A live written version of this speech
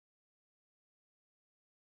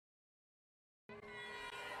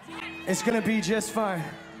It's gonna be just fine.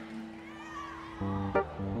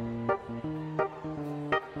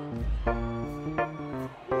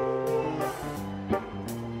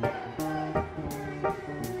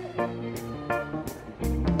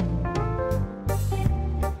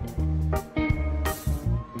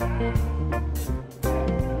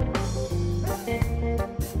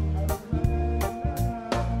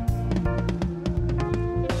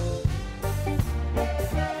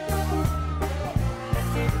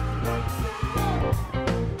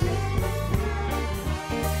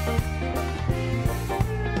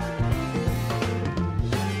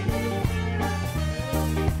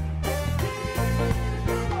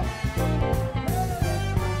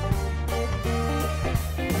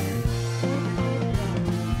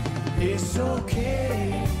 It's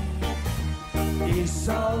okay, it's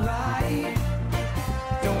alright,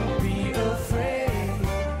 don't be afraid,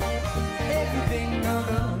 everything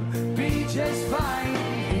gonna be just fine.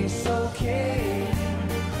 It's okay,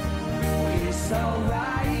 it's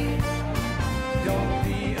alright, don't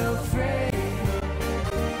be afraid,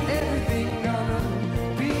 everything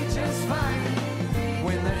gonna be just fine.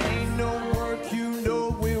 When there ain't no work, you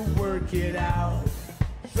know we'll work it out.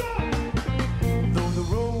 Though the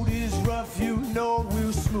road is rough, you know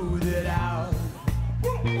we'll smooth it out.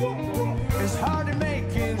 It's hard to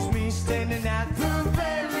make ends meet standing at the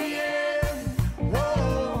very end.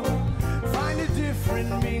 Whoa, find a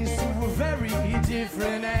different means to a very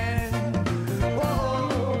different end. Whoa,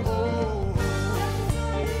 whoa.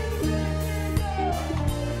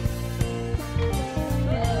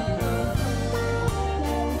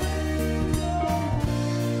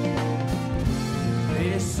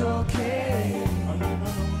 It's okay,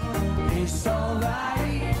 it's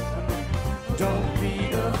alright, don't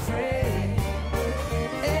be afraid,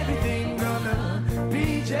 everything gonna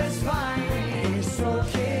be just fine. It's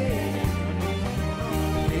okay,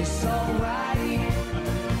 it's alright,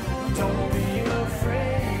 don't be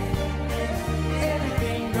afraid,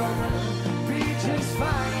 everything gonna be just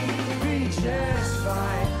fine, be just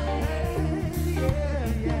fine.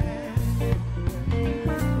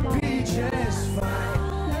 Be just fine.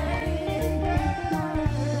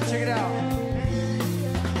 Check it out.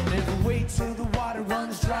 Never wait till the water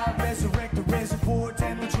runs dry. Resurrect the reservoir.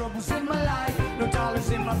 Damn the troubles in my life. No dollars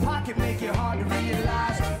in my pocket make it hard to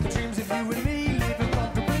realize the dreams of you and me living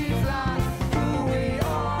comfortably fly. Who we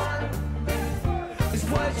are is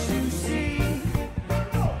what you see.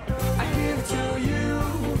 I give to you,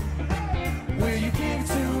 will you give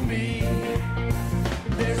to me?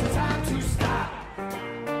 There's no time to stop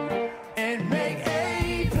and make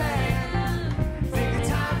a plan. Think the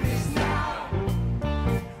time is now.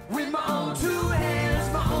 With my own two hands,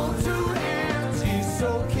 my own two hands. It's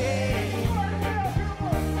okay,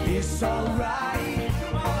 it's alright,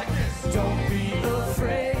 don't be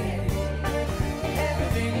afraid,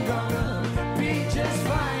 everything gonna be just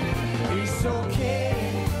fine. It's okay,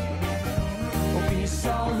 it's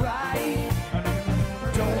alright,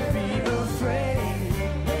 don't be afraid,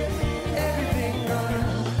 everything gonna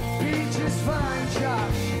be just fine.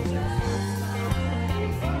 Josh.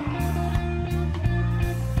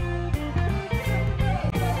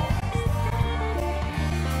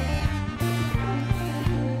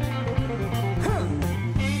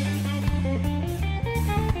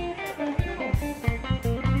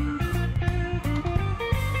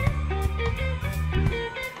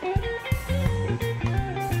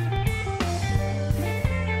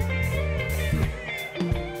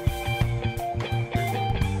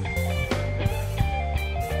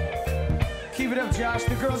 Keep it up, Josh.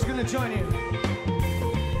 The girls are gonna join you.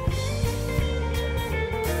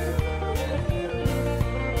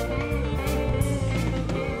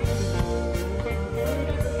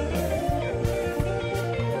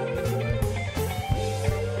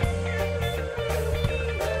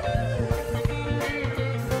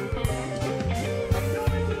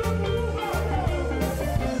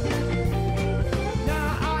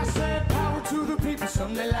 Now I said power to the people.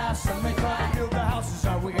 Some may laugh, some may cry. Build the houses,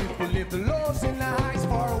 are we able to live the lows in the highs?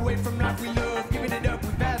 Far away from life we love, giving it up,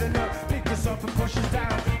 we've had enough. Pick us up and push us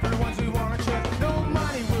down for the ones we want to trust. No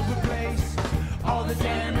money will replace all the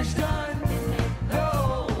damage done.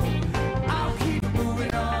 No, I'll keep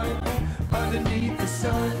moving on underneath the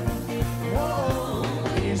sun. Whoa,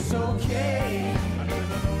 it's okay,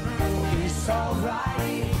 it's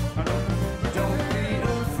alright, don't be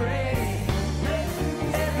afraid,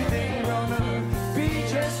 everything gonna be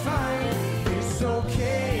just fine. It's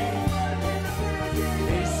okay,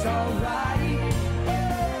 it's alright,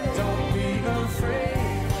 don't be afraid,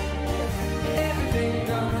 everything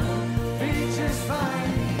gonna be just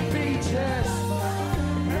fine. Be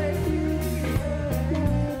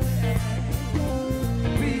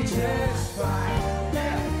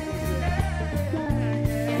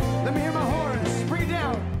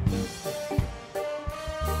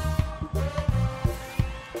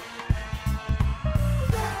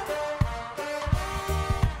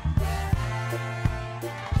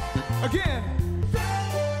Again.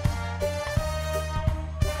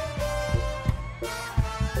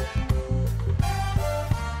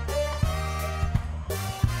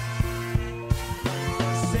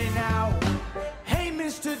 Say now, hey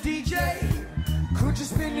Mr. DJ, could you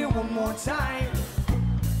spin it one more time?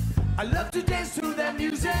 I love to dance to that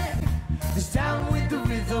music. It's down with the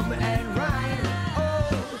rhythm and rhyme.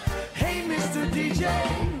 Oh, hey Mr. DJ,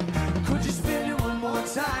 could you spin it one more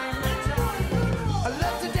time? I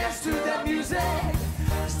love to dance to that music.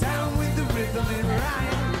 It's down with the rhythm and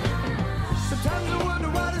rhyme. Sometimes I wonder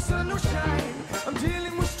why the sun don't shine. I'm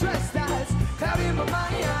dealing with stress that's clouding in my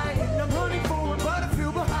mind. I'm running forward but I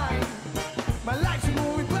feel behind. My life's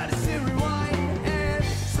moving but it's still rewind. And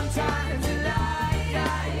sometimes in life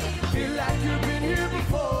I feel like you've been here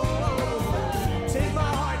before. Take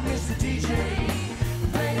my heart, Mr. DJ,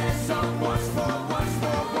 play that song once more, once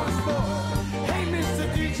more, once more. Hey Mr.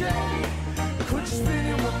 DJ, could you spin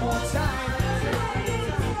it one more time?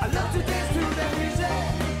 I love to dance to that music.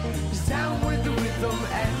 It's down with the rhythm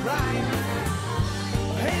and rhyme.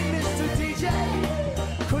 Hey Mr. DJ,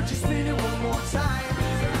 could you spin it one more time?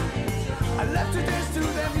 I love to dance to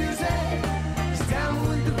that music. It's down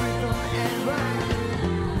with the rhythm and rhyme.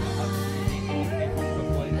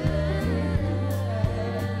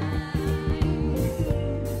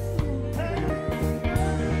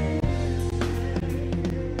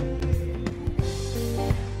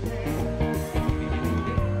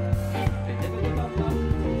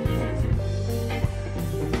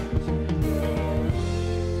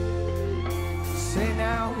 Say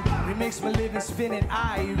now, it makes my living spinning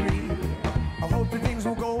irie. I hope that things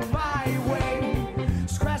will go my way.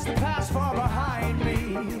 Scratch the past far behind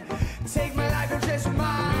me. Take my life and just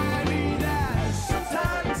remind me that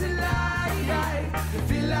sometimes in life I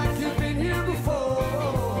feel like you've been here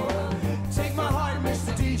before. Take my heart,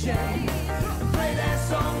 Mr. DJ, and play that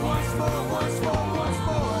song once more, once more, once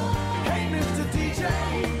more. Hey, Mr. DJ,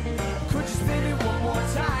 could you spin it one more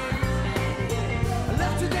time? I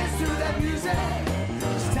love to dance to that music.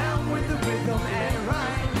 It's down with the rhythm and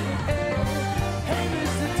rhyme. Hey,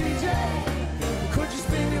 Mr. DJ, could you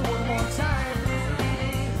spin it one more time?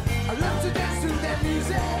 I love to dance to that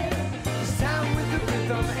music. It's down with the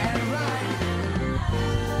rhythm and rhyme.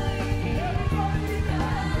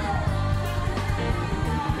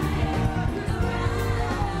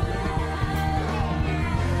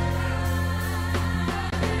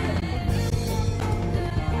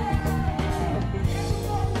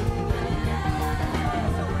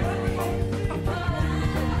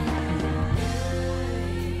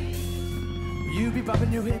 You be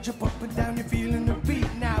bobbing your head, jump up and down, you're feeling the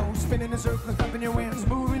beat now. Spinning in circles, clapping your hands,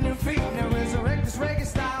 moving your feet. Now resurrect this reggae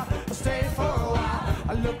style, I'll stay for a while.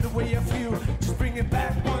 I love the way I feel, just bring it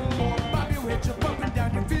back one more. Bob your head, jump up and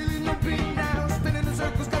down, you're feeling the beat now. Spinning in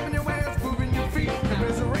circles, clapping your hands, moving your feet. Now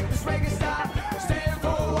resurrect this reggae style, stay for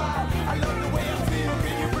a while. I love the way I feel,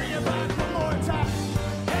 can you bring it back one more time?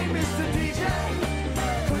 Hey Mr. DJ,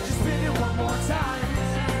 could you spin it one more time?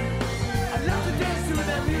 I love to dance to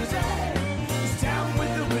that music. Down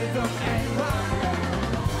with the rhythm and rhyme.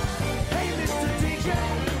 Hey Mr. DJ,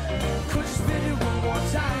 could you spin it one more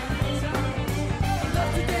time? I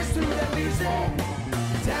love to dance to that music.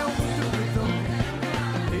 Down with the rhythm.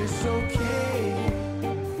 It's okay,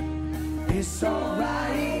 it's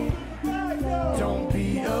alright. Don't be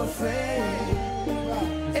afraid,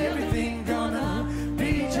 everything gonna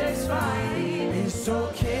be just fine. It's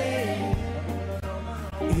okay,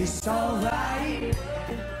 it's alright.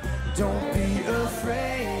 Don't be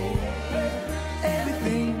afraid.